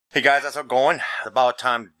Hey guys, how's it going? It's about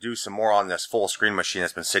time to do some more on this full screen machine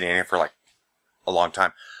that's been sitting in here for like a long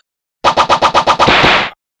time.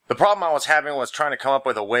 The problem I was having was trying to come up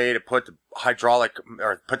with a way to put the hydraulic,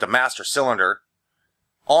 or put the master cylinder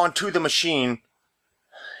onto the machine.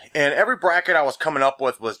 And every bracket I was coming up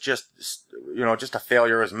with was just, just a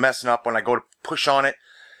failure. It was messing up when I go to push on it.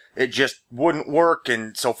 It just wouldn't work.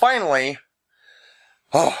 And so finally,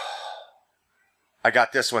 I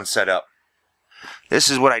got this one set up. This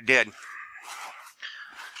is what I did.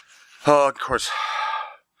 Oh, of course,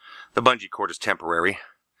 the bungee cord is temporary.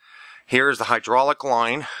 Here's the hydraulic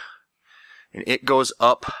line, and it goes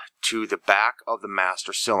up to the back of the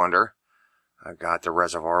master cylinder. I've got the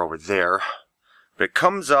reservoir over there. But it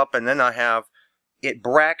comes up, and then I have it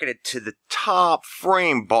bracketed to the top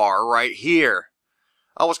frame bar right here.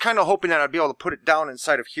 I was kind of hoping that I'd be able to put it down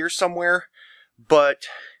inside of here somewhere, but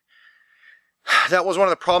that was one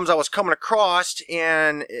of the problems I was coming across,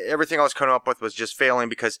 and everything I was coming up with was just failing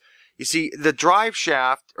because, you see, the drive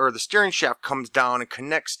shaft, or the steering shaft, comes down and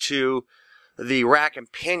connects to the rack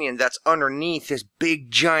and pinion that's underneath this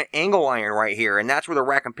big giant angle iron right here, and that's where the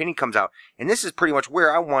rack and pinion comes out. And this is pretty much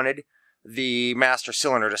where I wanted the master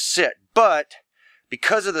cylinder to sit. But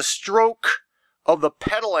because of the stroke of the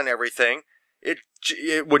pedal and everything,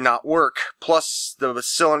 it would not work. Plus, the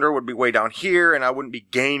cylinder would be way down here, and I wouldn't be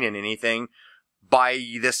gaining anything by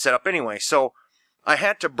this setup anyway. So I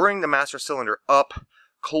had to bring the master cylinder up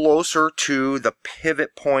closer to the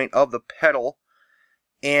pivot point of the pedal.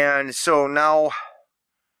 And so now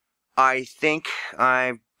I think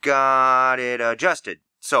I've got it adjusted.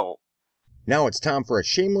 So now it's time for a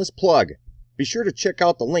shameless plug. Be sure to check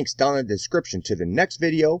out the links down in the description to the next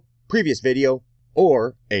video, previous video,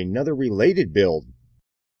 or another related build.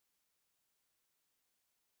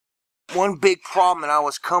 One big problem that I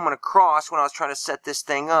was coming across when I was trying to set this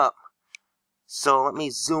thing up. So let me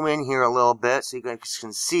zoom in here a little bit so you guys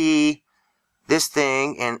can see this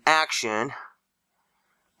thing in action.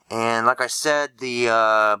 And like I said, the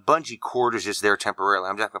bungee cord is just there temporarily.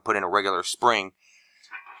 I'm just going to put in a regular spring.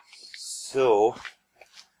 So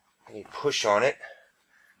let me push on it.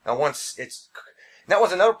 Now that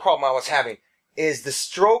was another problem I was having, is the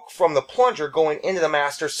stroke from the plunger going into the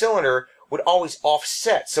master cylinder would always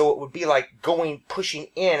offset, so it would be like pushing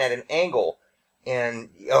in at an angle. And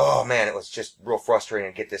oh man, it was just real frustrating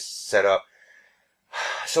to get this set up.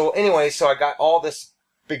 So anyway, so I got all this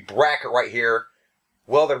big bracket right here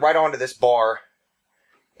welded right onto this bar,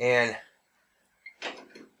 and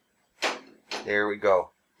there we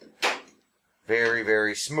go. Very,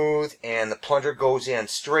 very smooth, and the plunger goes in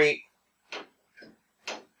straight.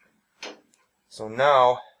 So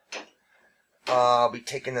now I'll be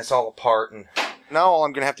taking this all apart, and now all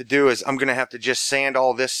I'm going to have to do is I'm going to have to just sand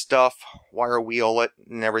all this stuff, wire wheel it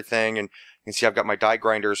and everything. And you can see I've got my die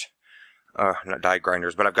grinders, not die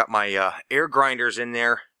grinders, but I've got my air grinders in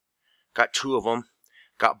there. Got 2 of them.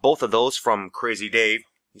 Got both of those from Crazy Dave.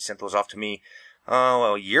 He sent those off to me,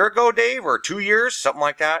 well, a year ago, Dave, or 2 years, something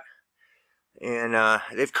like that. And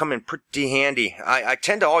they've come in pretty handy. I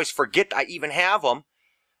tend to always forget I even have them.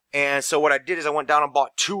 And so what I did is I went down and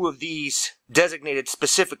bought 2 of these designated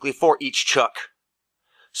specifically for each chuck.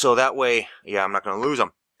 So that way, yeah, I'm not going to lose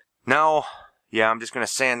them. Now, yeah, I'm just going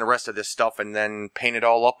to sand the rest of this stuff and then paint it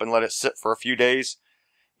all up and let it sit for a few days.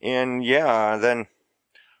 And yeah, then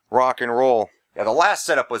rock and roll. Yeah, the last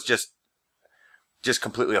setup was just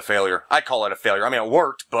completely a failure. I call it a failure. I mean, it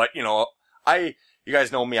worked, but, you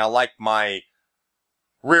guys know me, I like my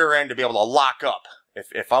rear end to be able to lock up.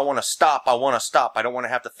 If I want to stop, I want to stop. I don't want to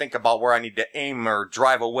have to think about where I need to aim or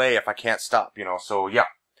drive away if I can't stop, So, yeah.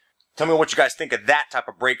 Tell me what you guys think of that type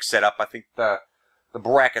of brake setup. I think the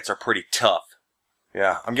brackets are pretty tough.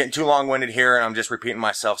 Yeah, I'm getting too long-winded here, and I'm just repeating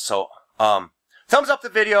myself. So, thumbs up the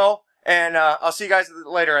video, and I'll see you guys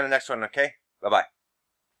later in the next one, okay? Bye-bye.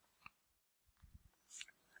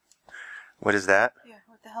 What is that? Yeah,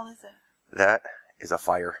 what the hell is it? That is a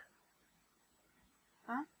fire.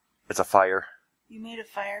 Huh? It's a fire. You made a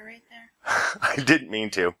fire right there? I didn't mean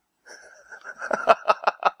to.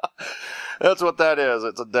 That's what that is.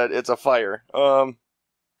 It's a fire. I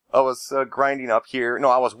was grinding up here. No,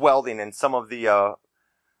 I was welding, and some of the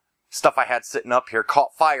stuff I had sitting up here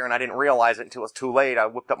caught fire, and I didn't realize it until it was too late. I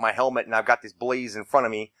whipped up my helmet, and I've got this blaze in front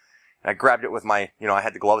of me, and I grabbed it with my, I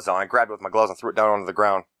had the gloves on. I grabbed it with my gloves and threw it down onto the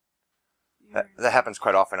ground. That happens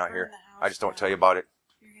quite often out here. I just don't tell you about it.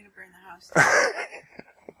 You're gonna burn the house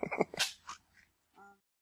down.